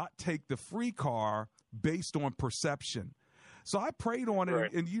not take the free car based on perception. So I prayed on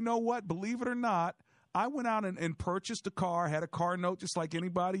it, and you know what? Believe it or not, I went out and purchased a car, had a car note just like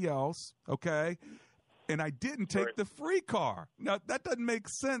anybody else, okay? And I didn't take the free car. Now, that doesn't make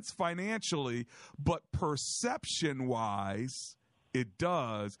sense financially, but perception-wise, it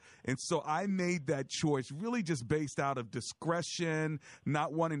does. And so I made that choice really just based out of discretion,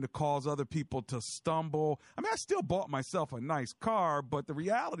 not wanting to cause other people to stumble. I mean, I still bought myself a nice car, but the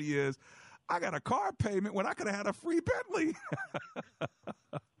reality is I got a car payment when I could have had a free Bentley.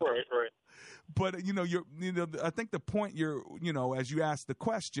 Right. But, I think the point as you ask the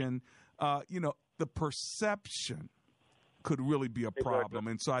question, the perception could really be a problem.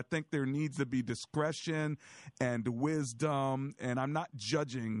 And so I think there needs to be discretion and wisdom, and I'm not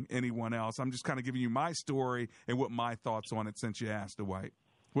judging anyone else. I'm just kind of giving you my story and what my thoughts on it since you asked, Dwight.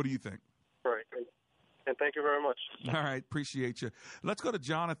 What do you think? Right. And thank you very much. All right. Appreciate you. Let's go to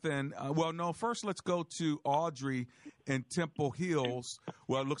Jonathan. First let's go to Audrey in Temple Hills.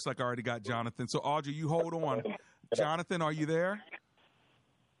 Well, it looks like I already got Jonathan. So, Audrey, you hold on. Jonathan, are you there?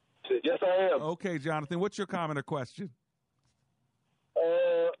 Yes, I am. Okay, Jonathan. What's your comment or question?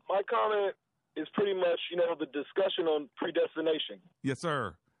 My comment is pretty much, the discussion on predestination. Yes,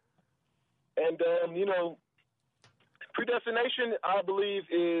 sir. And, predestination, I believe,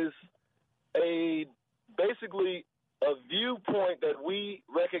 is basically a viewpoint that we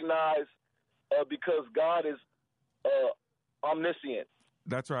recognize because God is omniscient.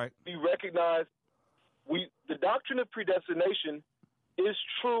 That's right. We recognize the doctrine of predestination is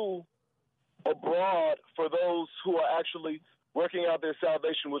true abroad for those who are actually working out their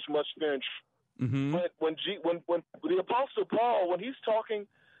salvation with much fear and mm-hmm. When the Apostle Paul, when he's talking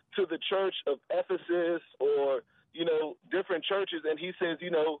to the church of Ephesus or different churches, and he says,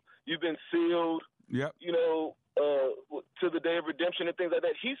 you've been sealed, yep. To the day of redemption and things like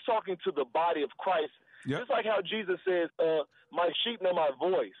that. He's talking to the body of Christ. Yep. Just like how Jesus says, my sheep know my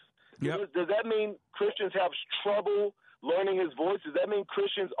voice. Yep. Does that mean Christians have trouble learning his voice? Does that mean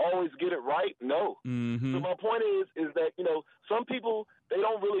Christians always get it right? No. Mm-hmm. So my point is that, some people they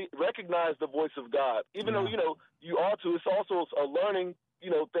don't really recognize the voice of God. Even though, you ought to, it's also a learning,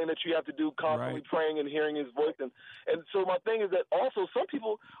 thing that you have to do, constantly praying and hearing his voice. And so my thing is that also some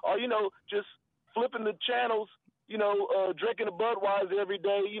people are, just flipping the channels, drinking a Budweiser every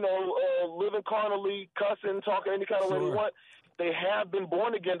day, living carnally, cussing, talking any kind of way they want. They have been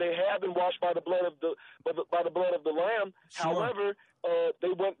born again. They have been washed by the blood of the Lamb. Sure. However,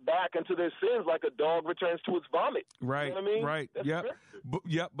 they went back into their sins like a dog returns to its vomit. Right. You know what I mean? Right. That's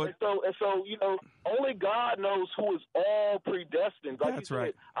Yep. But and so only God knows who is all predestined. Like that's you said,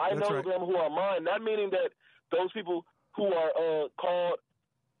 right. I That's know right. them who are mine. Not meaning that those people who are called,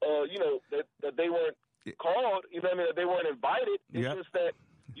 that they weren't called. You know what I mean? That they weren't invited. It's just that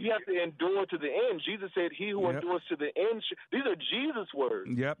you have to endure to the end. Jesus said, "He who endures to the end." These are Jesus'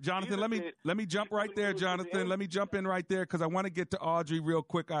 words. Yep, Jonathan. Let me jump right there, Jonathan. Let me jump in right there because I want to get to Audrey real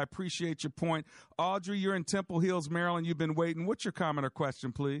quick. I appreciate your point, Audrey. You're in Temple Hills, Maryland. You've been waiting. What's your comment or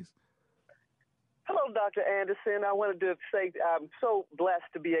question, please? Hello, Dr. Anderson. I wanted to say I'm so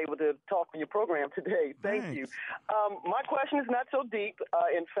blessed to be able to talk on your program today. Thank you. My question is not so deep.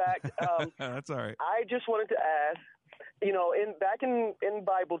 In fact, that's all right. I just wanted to ask. Back in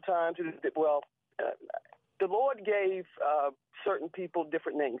Bible times, the Lord gave certain people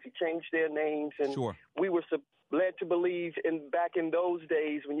different names. He changed their names, and we were led to believe back in those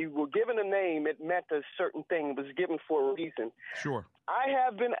days when you were given a name, it meant a certain thing. It was given for a reason. Sure. I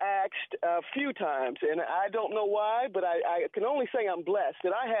have been asked a few times, and I don't know why, but I can only say I'm blessed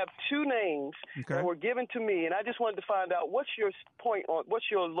that I have two names that were given to me, and I just wanted to find out what's your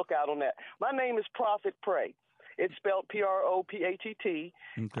lookout on that. My name is Prophet Pray. It's spelled Prophet.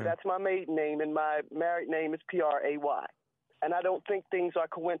 That's my maiden name, and my married name is Pray. And I don't think things are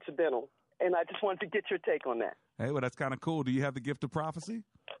coincidental. And I just wanted to get your take on that. Hey, well, that's kind of cool. Do you have the gift of prophecy?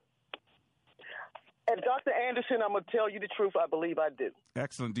 And Dr. Anderson, I'm going to tell you the truth. I believe I do.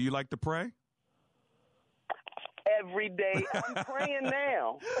 Excellent. Do you like to pray? Every day. I'm praying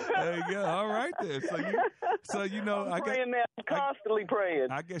now. There you go. All right then. I'm praying now. I'm constantly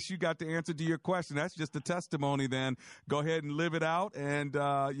praying. I guess you got the answer to your question. That's just a testimony then. Go ahead and live it out. And,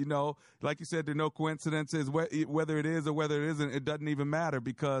 like you said, there are no coincidences. Whether it is or whether it isn't, it doesn't even matter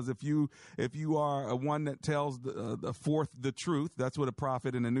because if you are one that tells the truth, that's what a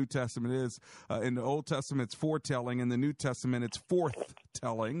prophet in the New Testament is. In the Old Testament, it's foretelling. In the New Testament, it's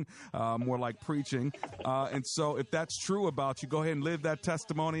forthtelling, more like preaching. And so if that's true about you, go ahead and live that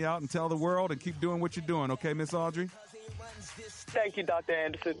testimony out and tell the world and keep doing what you're doing. Okay, Miss Audrey? Thank you, Dr.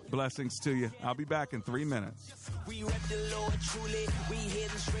 Anderson. Blessings to you. I'll be back in 3 minutes. We rep the Lord truly. We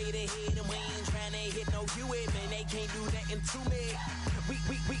hitting straight ahead and we ain't trying to hit no you it, man. They can't do nothing to me. We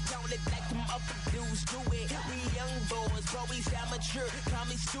don't let them other dudes do it. We young boys, but we sound mature. Call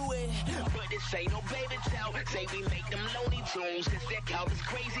me Stewart. But this ain't no baby tell. Say we make them Looney Tunes. Cause their cow is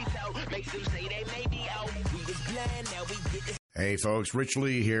crazy though. Makes them say they may be out. We was blind, now we get this. Hey folks, Rich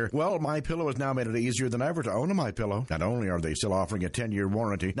Lee here. Well, MyPillow has now made it easier than ever to own a MyPillow. Not only are they still offering a 10-year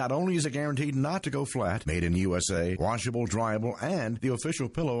warranty, not only is it guaranteed not to go flat, made in USA, washable, dryable, and the official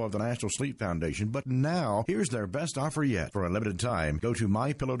pillow of the National Sleep Foundation, but now, here's their best offer yet. For a limited time, go to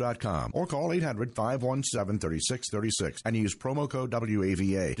MyPillow.com or call 800-517-3636 and use promo code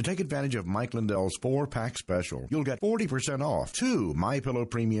WAVA to take advantage of Mike Lindell's 4-pack special. You'll get 40% off 2 MyPillow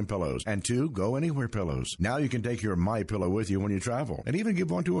premium pillows and 2 Go Anywhere pillows. Now you can take your MyPillow with you when you travel, and even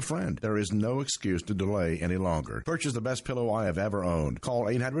give one to a friend. There is no excuse to delay any longer. Purchase the best pillow I have ever owned. Call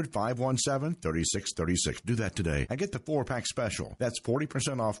 800-517-3636. Do that today and get the 4-pack special. That's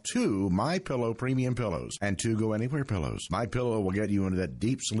 40% off 2 MyPillow premium pillows and 2 Go Anywhere pillows. MyPillow will get you into that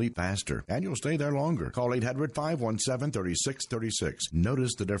deep sleep faster, and you'll stay there longer. Call 800-517-3636.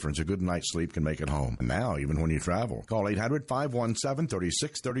 Notice the difference a good night's sleep can make at home. And now, even when you travel. Call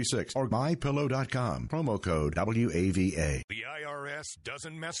 800-517-3636 or MyPillow.com. Promo code WAVA. The IRS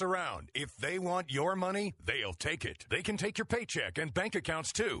doesn't mess around. If they want your money, they'll take it. They can take your paycheck and bank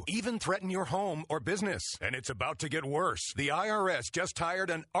accounts too, even threaten your home or business. And it's about to get worse. The IRS just hired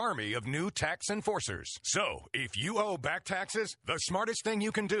an army of new tax enforcers. So, if you owe back taxes, the smartest thing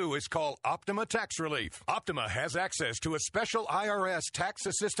you can do is call Optima Tax Relief. Optima has access to a special IRS tax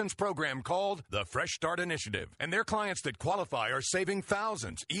assistance program called the Fresh Start Initiative. And their clients that qualify are saving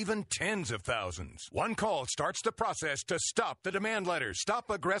thousands, even tens of thousands. One call starts the process to stop Stop the demand letters, stop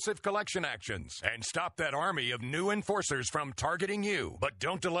aggressive collection actions, and stop that army of new enforcers from targeting you. But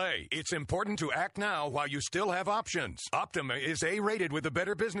don't delay. It's important to act now while you still have options. Optima is A-rated with the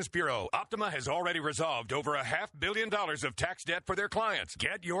Better Business Bureau. Optima has already resolved over $500 million of tax debt for their clients.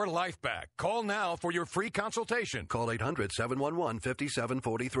 Get your life back. Call now for your free consultation. Call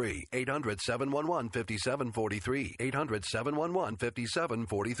 800-711-5743. 800-711-5743.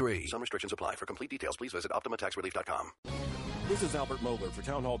 800-711-5743. Some restrictions apply. For complete details, please visit OptimaTaxRelief.com. This is Albert Mohler for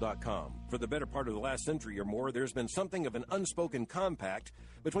townhall.com. For the better part of the last century or more, there's been something of an unspoken compact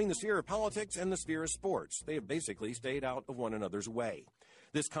between the sphere of politics and the sphere of sports. They have basically stayed out of one another's way.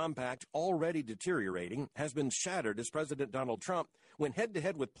 This compact, already deteriorating, has been shattered as President Donald Trump went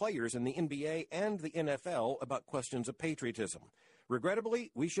head-to-head with players in the NBA and the NFL about questions of patriotism.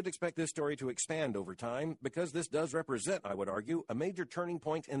 Regrettably, we should expect this story to expand over time because this does represent, I would argue, a major turning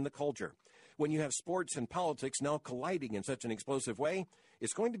point in the culture. When you have sports and politics now colliding in such an explosive way,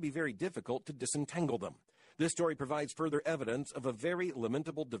 it's going to be very difficult to disentangle them. This story provides further evidence of a very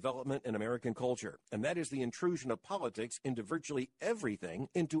lamentable development in American culture, and that is the intrusion of politics into virtually everything,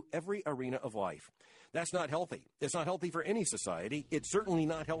 into every arena of life. That's not healthy. It's not healthy for any society. It's certainly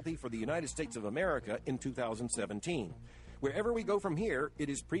not healthy for the United States of America in 2017. Wherever we go from here, it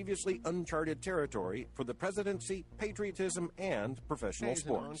is previously uncharted territory for the presidency, patriotism, and professional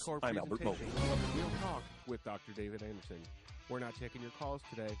sports. I'm Albert Mohler. Real Talk with Dr. David Anderson. We're not taking your calls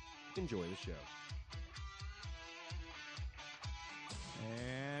today. Enjoy the show.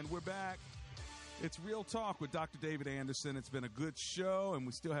 And we're back. It's Real Talk with Dr. David Anderson. It's been a good show, and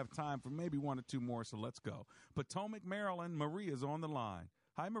we still have time for maybe one or two more, so let's go. Potomac, Maryland, Marie is on the line.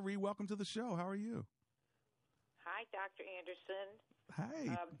 Hi, Marie. Welcome to the show. How are you? Hi, Dr. Anderson. Hey.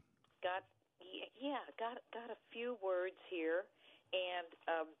 Got a few words here, and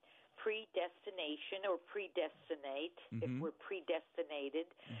predestination or predestinate, if we're predestinated.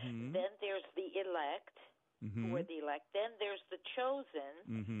 Then there's the elect, who are the elect. Then there's the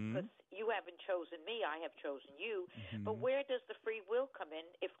chosen, because you haven't chosen me, I have chosen you. But where does the free will come in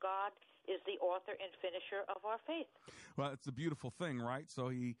if God is the author and finisher of our faith? Well, it's a beautiful thing, right? So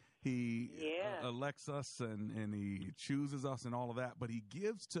he elects us and he chooses us and all of that, but he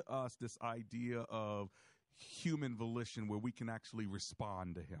gives to us this idea of human volition where we can actually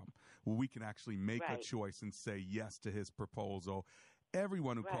respond to him, where we can actually make a choice and say yes to his proposal.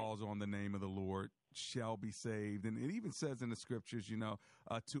 Everyone who calls on the name of the Lord shall be saved. And it even says in the scriptures, to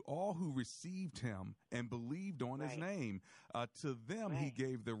all who received him and believed on his name, to them he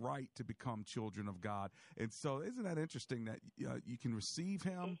gave the right to become children of God. And so isn't that interesting that you can receive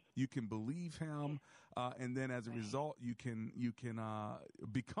him, you can believe him, and then as a result, you can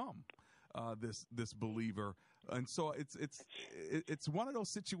become this believer. And so it's one of those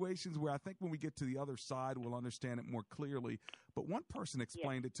situations where I think when we get to the other side, we'll understand it more clearly. But one person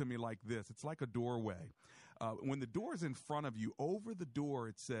explained it to me like this. It's like a doorway. When the door is in front of you, over the door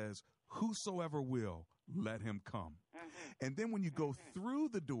it says, "Whosoever will, let him come." And then when you go through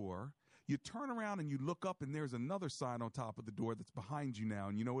the door, you turn around and you look up and there's another sign on top of the door that's behind you now.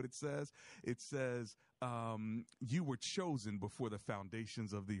 And you know what it says? It says, you were chosen before the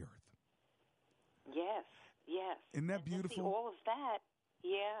foundations of the earth. Yes. Isn't that beautiful? All of that,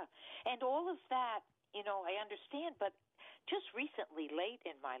 and all of that, I understand. But just recently, late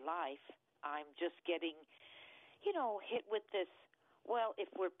in my life, I'm just getting, hit with this. Well,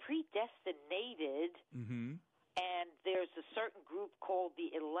 if we're predestinated, and there's a certain group called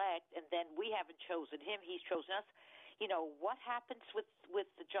the elect, and then we haven't chosen him; he's chosen us. What happens with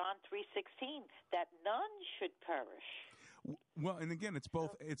the John 3:16 that none should perish? Well, and again, it's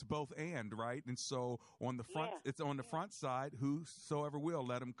both and, right? And so on the front, it's on the front side, whosoever will,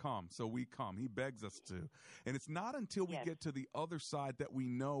 let him come. So we come. He begs us to. And it's not until we get to the other side that we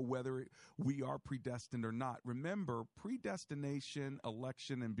know whether we are predestined or not. Remember, predestination,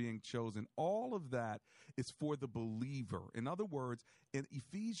 election, and being chosen, all of that is for the believer. In other words, in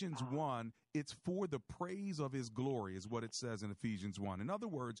Ephesians 1, it's for the praise of his glory, is what it says in Ephesians 1. In other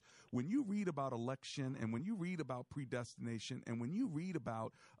words, when you read about election and when you read about predestination and when you read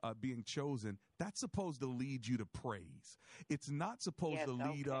about being chosen, that's supposed to lead you to praise. It's not supposed to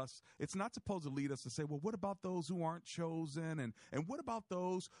lead us. It's not supposed to lead us to say, well, what about those who aren't chosen? And what about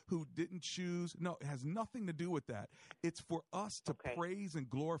those who didn't choose? No, it has nothing to do with that. It's for us to praise and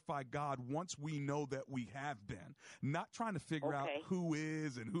glorify God once we know that we have been. Not trying to figure out who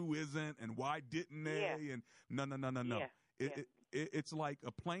is and who isn't and why didn't they? And no. it's like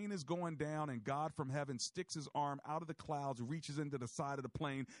a plane is going down and God from heaven sticks his arm out of the clouds, reaches into the side of the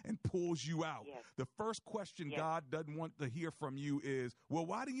plane and pulls you out. Yes. The first question God doesn't want to hear from you is, well,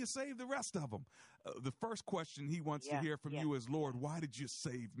 why didn't you save the rest of them? The first question he wants to hear from you is, Lord, why did you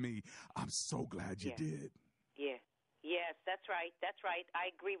save me? I'm so glad you did. Yeah. Yes, that's right. That's right. I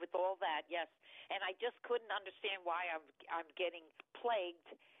agree with all that. Yes. And I just couldn't understand why I'm getting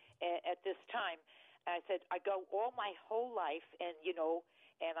plagued at this time. I said, I go all my whole life and, you know,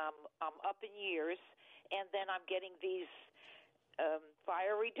 and I'm up in years, and then I'm getting these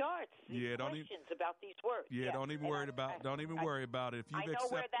fiery darts, these questions about these words. Don't even worry about it. If I know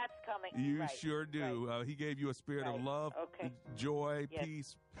where that's coming. You sure do. He gave you a spirit of love, joy,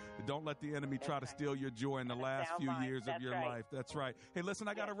 peace. Don't let the enemy try to steal your joy in the last few years of your life. That's right. Hey, listen,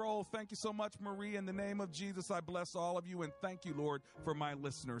 I got to roll. Thank you so much, Marie. In the name of Jesus, I bless all of you, and thank you, Lord, for my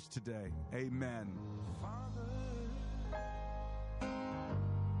listeners today. Amen.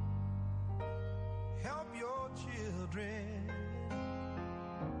 Help your children.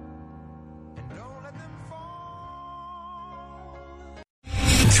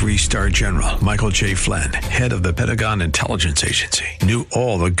 3-star General Michael J. Flynn, head of the Pentagon Intelligence Agency, knew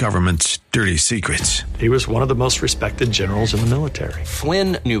all the government's dirty secrets. He was one of the most respected generals in the military.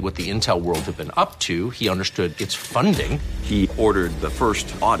 Flynn knew what the intel world had been up to. He understood its funding. He ordered the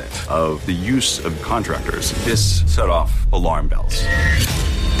first audit of the use of contractors. This set off alarm bells.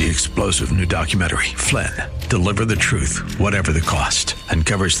 The explosive new documentary, Flynn, Deliver the Truth, Whatever the Cost,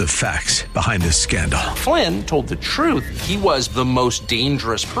 uncovers the facts behind this scandal. Flynn told the truth. He was the most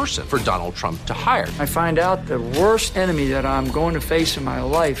dangerous person for Donald Trump to hire. I find out the worst enemy that I'm going to face in my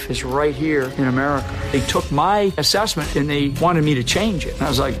life is right here in America. They took my assessment and they wanted me to change it. And I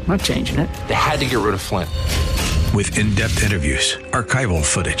was like, I'm not changing it. They had to get rid of Flynn. With in-depth interviews, archival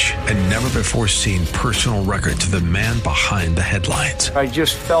footage, and never-before-seen personal records of the man behind the headlines. I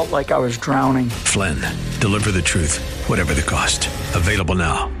just felt like I was drowning. Flynn, Deliver the Truth, Whatever the Cost. Available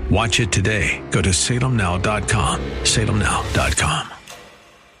now. Watch it today. Go to salemnow.com. salemnow.com.